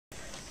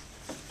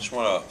Just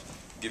want to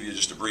give you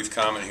just a brief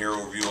comment here,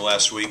 overview of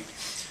last week.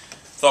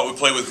 Thought we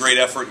played with great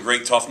effort and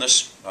great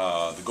toughness.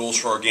 The goals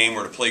for our game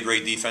were to play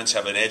great defense,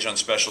 have an edge on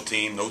special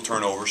team, no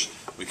turnovers.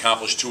 We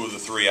accomplished 2 of the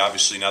 3,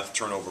 obviously not the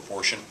turnover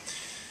portion.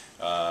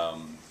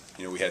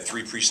 We had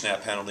 3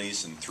 pre-snap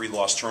penalties and 3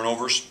 lost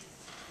turnovers,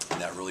 and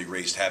that really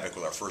raised havoc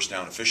with our first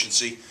down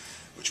efficiency,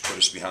 which put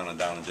us behind on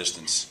down and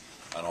distance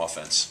on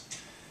offense.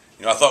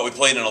 I thought we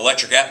played in an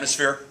electric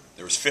atmosphere.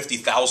 There was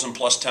 50,000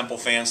 plus Temple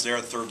fans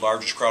there, the 3rd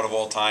largest crowd of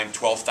all time,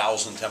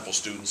 12,000 Temple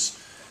students.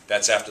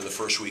 That's after the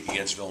first week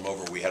against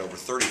Villanova. We had over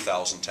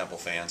 30,000 Temple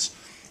fans,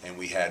 and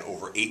we had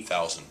over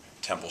 8,000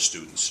 Temple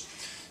students.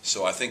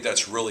 So I think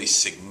that's really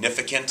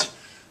significant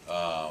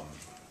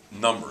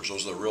numbers.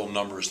 Those are the real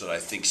numbers that I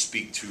think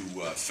speak to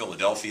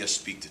Philadelphia,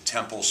 speak to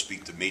Temple,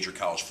 speak to major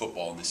college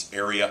football in this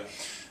area.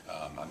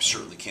 I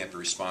certainly can't be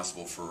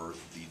responsible for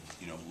the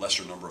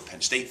lesser number of Penn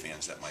State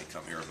fans that might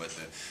come here, but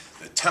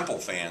the Temple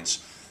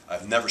fans,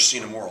 I've never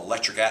seen a more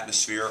electric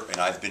atmosphere, and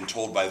I've been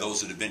told by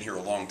those that have been here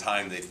a long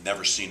time they've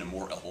never seen a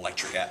more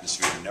electric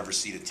atmosphere and never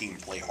seen a team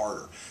play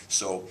harder.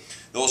 So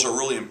those are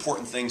really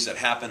important things that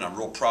happen. I'm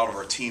real proud of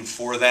our team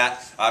for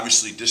that.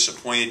 Obviously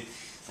disappointed,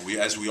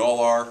 as we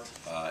all are,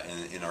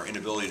 in our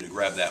inability to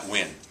grab that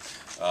win.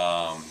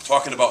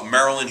 Talking about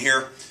Maryland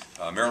here.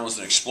 Maryland's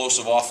an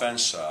explosive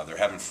offense. They're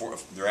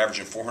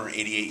averaging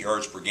 488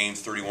 yards per game,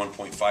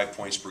 31.5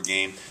 points per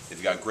game.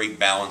 They've got great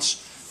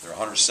balance. They're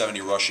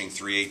 170 rushing,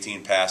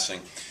 318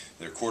 passing.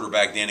 Their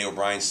quarterback, Danny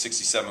O'Brien's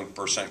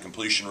 67%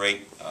 completion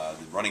rate. The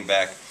running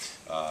back,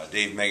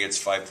 Dave Meggett's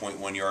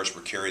 5.1 yards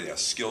per carry. They have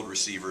skilled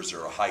receivers.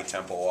 They're a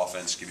high-tempo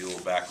offense. Give you a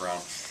little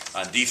background.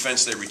 On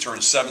defense, they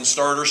returned 7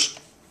 starters.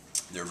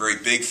 They're a very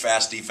big,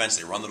 fast defense.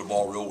 They run to the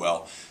ball real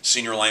well.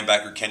 Senior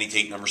linebacker Kenny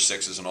Tate, number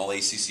 6, is an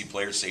all-ACC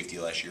player at safety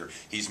last year.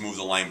 He's moved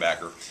to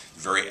linebacker.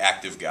 Very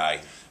active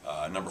guy.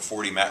 Number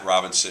 40, Matt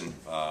Robinson,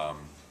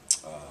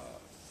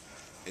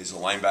 is a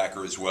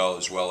linebacker as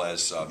well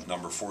as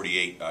number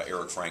 48,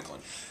 Eric Franklin.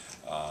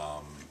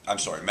 I'm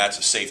sorry, Matt's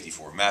a safety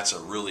for him. Matt's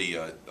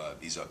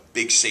he's a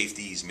big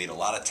safety. He's made a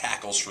lot of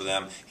tackles for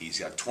them. He's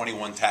got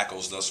 21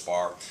 tackles thus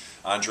far.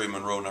 Andre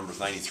Monroe, number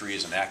 93,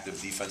 is an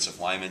active defensive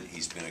lineman.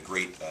 He's been a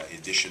great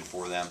addition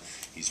for them.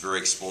 He's very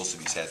explosive.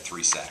 He's had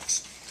 3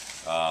 sacks.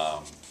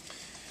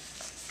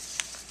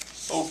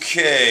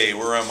 Okay,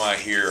 where am I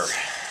here?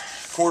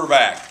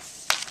 Quarterback.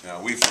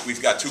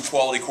 We've got 2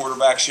 quality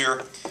quarterbacks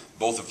here.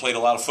 Both have played a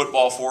lot of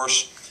football for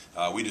us.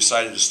 We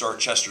decided to start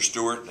Chester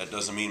Stewart. That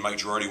doesn't mean Mike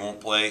Girardi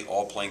won't play.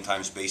 All playing time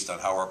is based on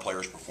how our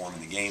players perform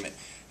in the game.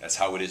 That's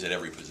how it is at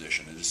every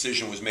position. The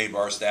decision was made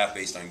by our staff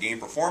based on game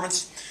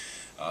performance.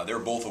 They're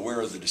both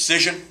aware of the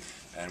decision,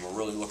 and we're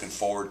really looking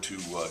forward to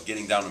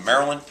getting down to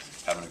Maryland,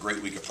 having a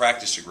great week of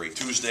practice, a great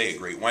Tuesday, a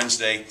great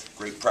Wednesday,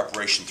 great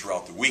preparation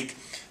throughout the week,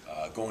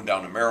 going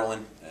down to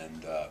Maryland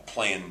and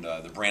playing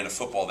the brand of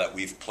football that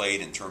we've played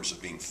in terms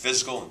of being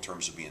physical, in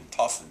terms of being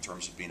tough, in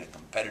terms of being a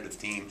competitive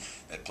team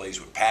that plays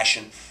with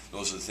passion.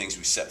 Those are the things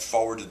we set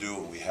forward to do,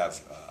 and we have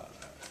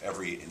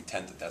every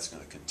intent that that's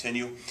going to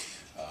continue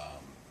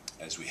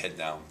as we head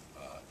down,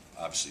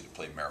 obviously, to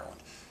play Maryland.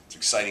 It's an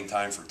exciting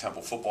time for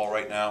Temple football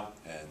right now,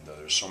 and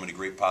there's so many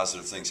great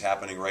positive things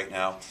happening right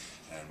now,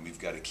 and we've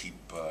got to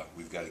keep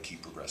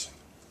progressing.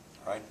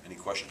 All right. Any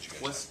questions, you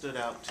guys? What stood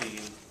out to you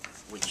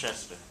with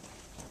Chester?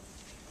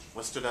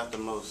 What stood out the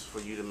most for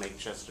you to make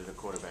Chester the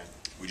quarterback?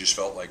 We just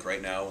felt like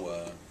right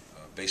now,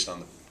 based on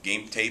the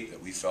game tape, that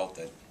we felt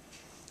that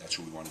that's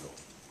who we want to go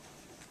with.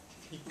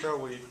 He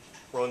probably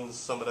runs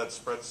some of that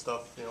spread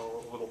stuff, a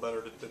little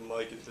better than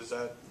Mike. Is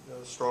that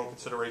a strong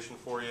consideration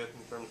for you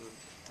in terms of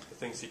the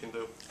things he can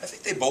do? I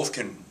think they both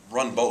can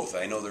run both.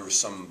 I know there was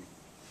some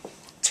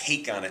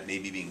take on it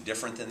maybe being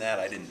different than that.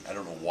 I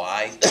don't know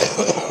why.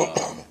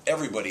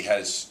 Everybody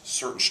has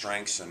certain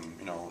strengths and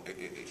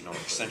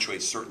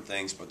accentuates certain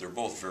things, but they're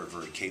both very,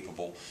 very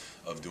capable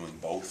of doing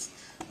both.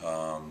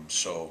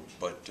 That's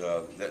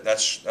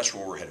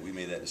where we're headed. We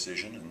made that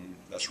decision, and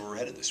that's where we're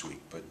headed this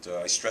week. But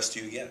I stress to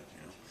you again,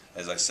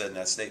 as I said in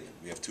that statement,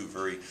 we have 2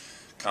 very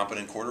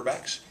competent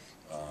quarterbacks.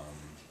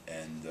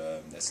 And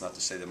that's not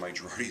to say that Mike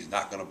Girardi is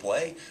not going to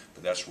play,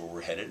 but that's where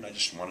we're headed. And I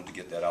just wanted to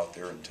get that out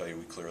there and tell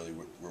you clearly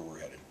where we're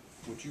headed.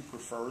 Would you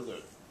prefer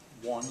that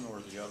one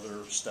or the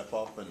other step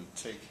up and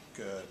take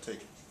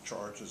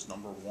charge as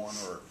number 1,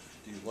 or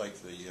do you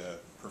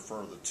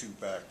prefer the 2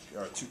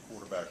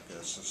 quarterback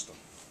system?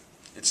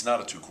 It's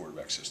not a 2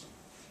 quarterback system.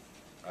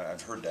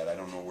 I've heard that. I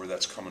don't know where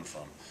that's coming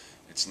from.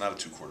 It's not a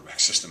 2 quarterback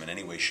system in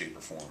any way, shape,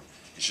 or form.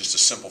 It's just a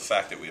simple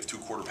fact that we have 2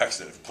 quarterbacks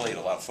that have played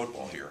a lot of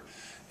football here,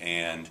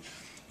 and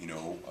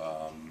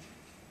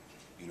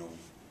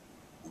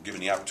we're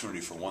given the opportunity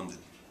for one to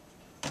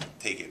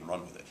take it and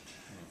run with it,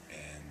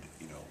 and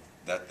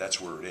that's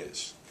where it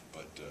is.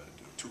 But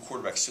 2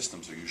 quarterback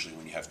systems are usually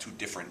when you have 2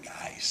 different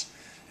guys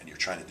and you're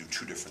trying to do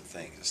 2 different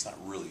things. It's not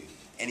really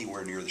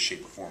anywhere near the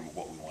shape or form of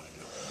what we want to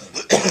do.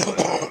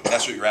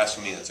 That's what you're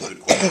asking me. That's a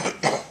good question,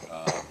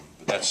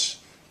 but that's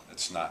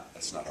not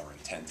our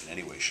intent in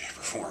any way, shape,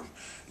 or form.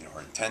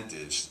 Our intent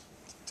is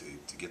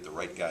to get the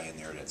right guy in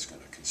there that's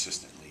going to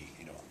consistently,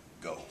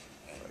 go.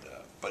 And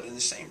But in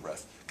the same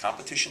breath,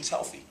 competition's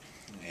healthy.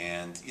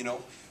 And, you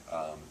know,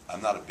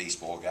 I'm not a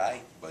baseball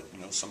guy, but, you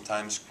know,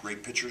 sometimes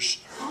great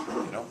pitchers,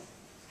 you know,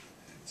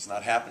 it's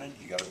not happening.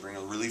 You got to bring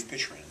a relief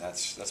pitcher in.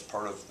 That's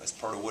part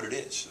of what it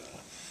is.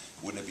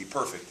 Wouldn't it be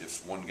perfect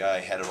if one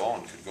guy had it all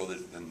and could go?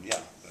 Then yeah,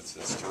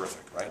 that's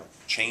terrific, right?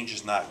 Change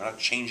is not. We're not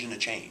changing to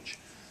change,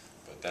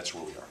 but that's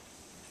where we are.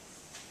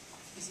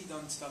 Has he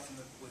done stuff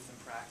within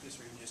practice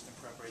or even just in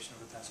preparation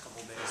over the past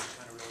couple of days that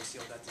kind of really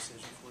sealed that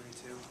decision for you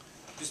too?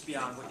 Just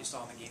beyond what you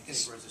saw in the game tape,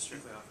 or is it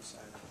strictly off the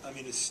side? I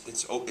mean,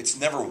 it's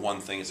never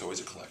one thing. It's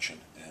always a collection,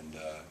 and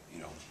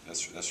you know,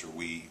 that's where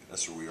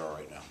we are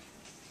right now.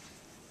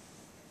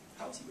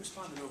 How has he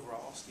responded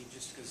overall, Steve?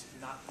 Just because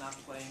not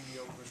playing the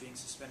opener, being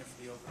suspended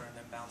for the opener, and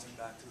then bouncing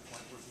back to the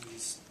point where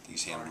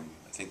he's handled.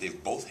 I think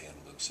they've both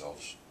handled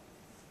themselves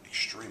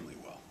extremely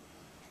well.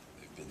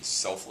 They've been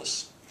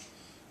selfless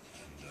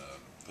and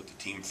put the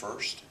team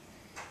first.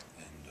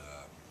 And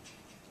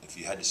if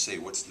you had to say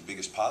what's the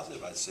biggest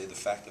positive, I'd say the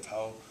fact of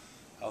how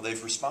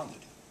they've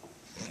responded.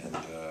 And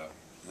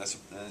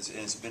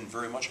it's been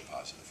very much a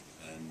positive.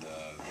 And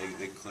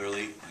they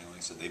clearly, you know, like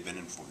I said, they've been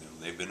informed.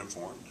 They've been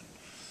informed.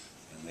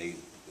 And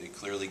they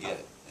clearly get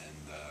it, and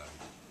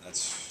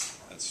that's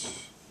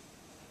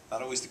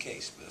not always the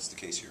case, but that's the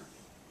case here.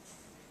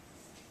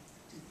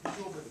 You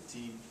go over the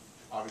team,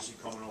 obviously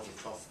coming off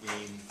a tough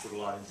game, put a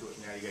lot into it.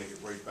 Now you got to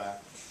get right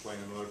back playing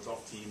another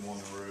tough team on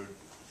the road.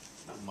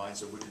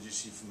 Mindset. What did you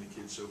see from the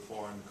kids so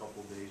far in a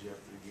couple of days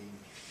after the game?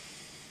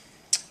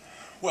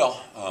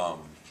 Well,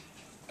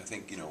 I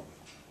think, you know,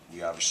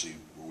 we obviously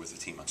were with the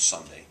team on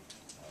Sunday.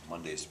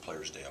 Monday is the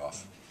players' day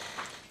off,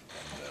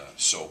 and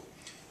so.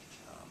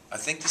 I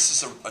think this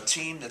is a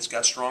team that's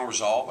got strong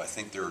resolve. I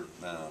think they're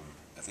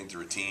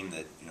a team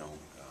that, you know,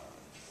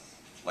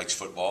 likes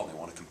football and they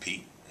want to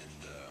compete.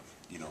 And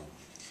you know,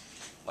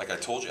 like I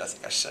told you, I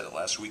think I said it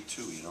last week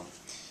too. You know,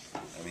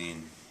 I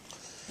mean,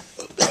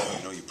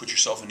 you know, you put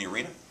yourself in the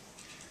arena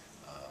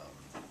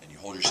and you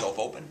hold yourself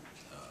open.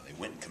 They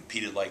went and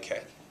competed like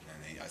heck,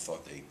 and I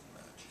thought they,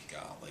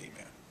 golly,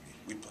 man, I mean,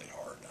 we played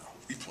hard. Now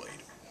we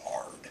played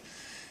hard,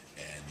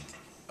 and.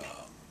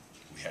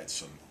 We had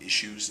some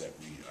issues that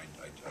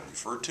I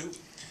referred to.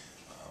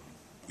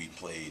 We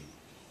played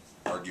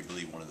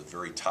arguably one of the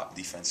very top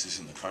defenses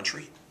in the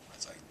country,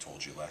 as I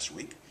told you last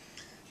week.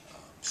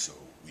 So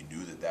we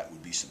knew that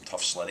would be some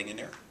tough sledding in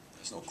there.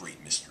 There's no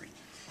great mystery.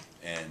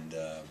 And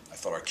I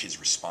thought our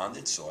kids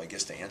responded. So I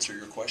guess to answer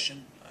your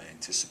question, I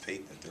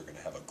anticipate that they're going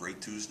to have a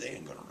great Tuesday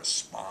and going to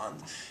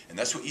respond. And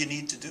that's what you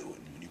need to do.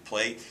 And when you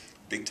play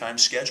big-time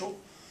schedule,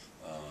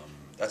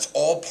 that's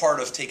all part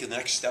of taking the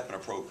next step in a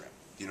program.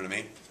 You know what I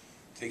mean?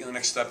 Taking the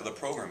next step of the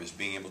program is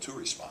being able to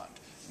respond,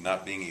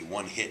 not being a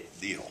one-hit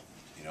deal.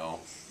 You know,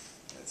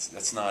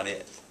 that's not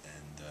it.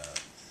 And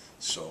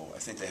so I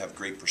think they have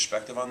great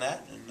perspective on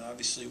that. And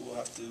obviously, we'll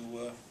have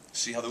to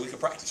see how the week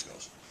of practice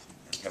goes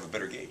and have a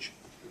better gauge.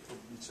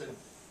 You said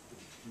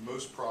the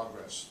most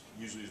progress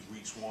usually is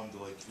weeks 1 to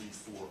like 3,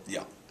 4.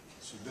 Yeah.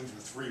 So you've been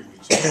through 3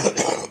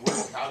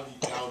 weeks. How do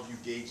you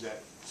gauge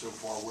that so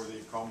far? Where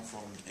they've come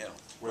from? Yeah.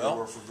 Where they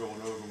were for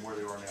Villanova and where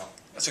they are now.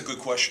 That's a good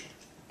question.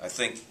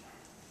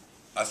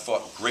 I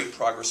thought great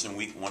progress in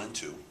week 1 and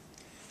 2.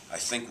 I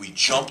think we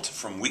jumped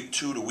from week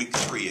 2 to week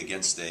 3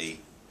 against a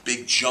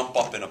big jump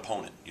up in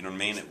opponent. You know what I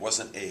mean? It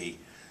wasn't a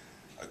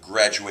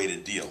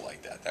graduated deal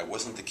like that. That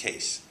wasn't the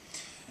case.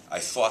 I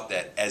thought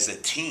that as a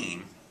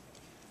team,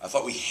 I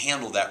thought we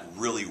handled that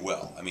really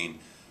well. I mean,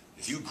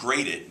 if you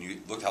grade it and you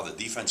look how the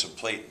defense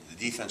played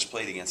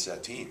against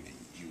that team,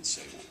 you would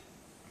say, well,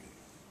 I mean,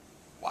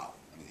 wow.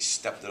 I mean, they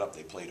stepped it up.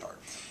 They played hard.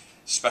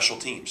 Special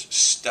teams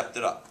stepped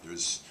it up.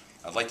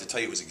 I'd like to tell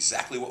you it was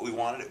exactly what we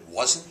wanted. It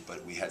wasn't,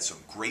 but we had some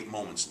great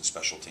moments in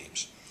special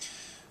teams.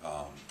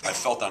 I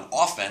felt on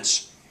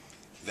offense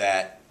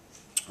that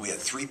we had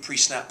 3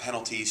 pre-snap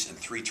penalties and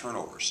 3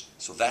 turnovers.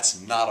 So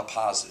that's not a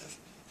positive,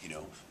 you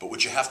know. But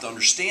what you have to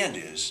understand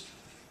is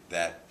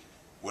that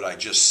what I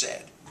just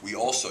said, we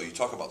also, you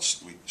talk about,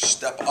 we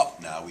step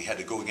up now. We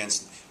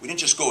didn't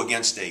just go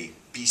against a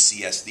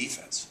BCS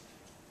defense.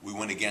 We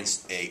went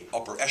against a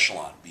upper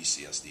echelon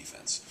BCS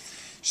defense.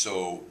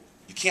 So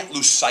you can't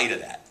lose sight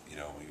of that. You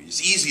know,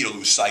 it's easy to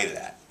lose sight of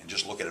that and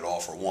just look at it all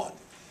for one.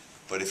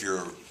 But if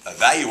you're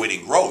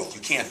evaluating growth,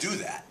 you can't do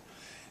that.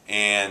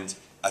 And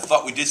I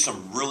thought we did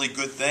some really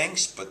good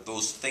things, but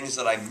those things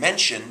that I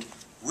mentioned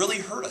really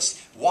hurt us.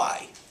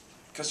 Why?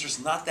 Because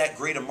there's not that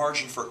great a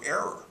margin for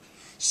error.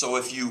 So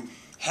if you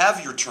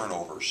have your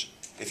turnovers,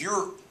 if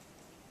you're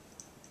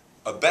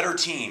a better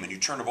team and you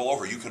turn the ball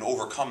over, you can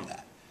overcome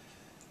that.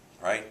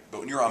 Right?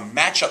 But when you're a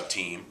matchup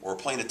team or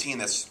playing a team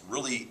that's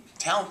really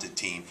talented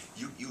team,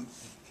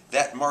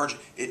 that margin,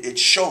 it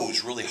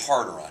shows really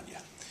harder on you.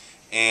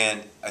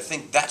 And I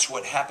think that's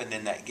what happened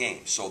in that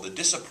game. So the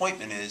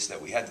disappointment is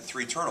that we had the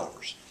 3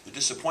 turnovers. The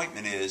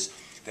disappointment is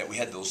that we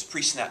had those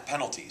pre-snap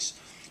penalties,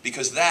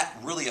 because that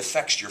really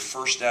affects your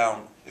first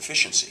down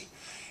efficiency.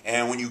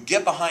 And when you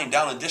get behind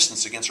down and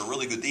distance against a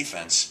really good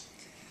defense,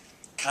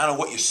 kind of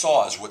what you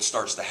saw is what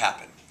starts to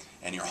happen.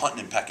 And you're hunting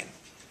and pecking.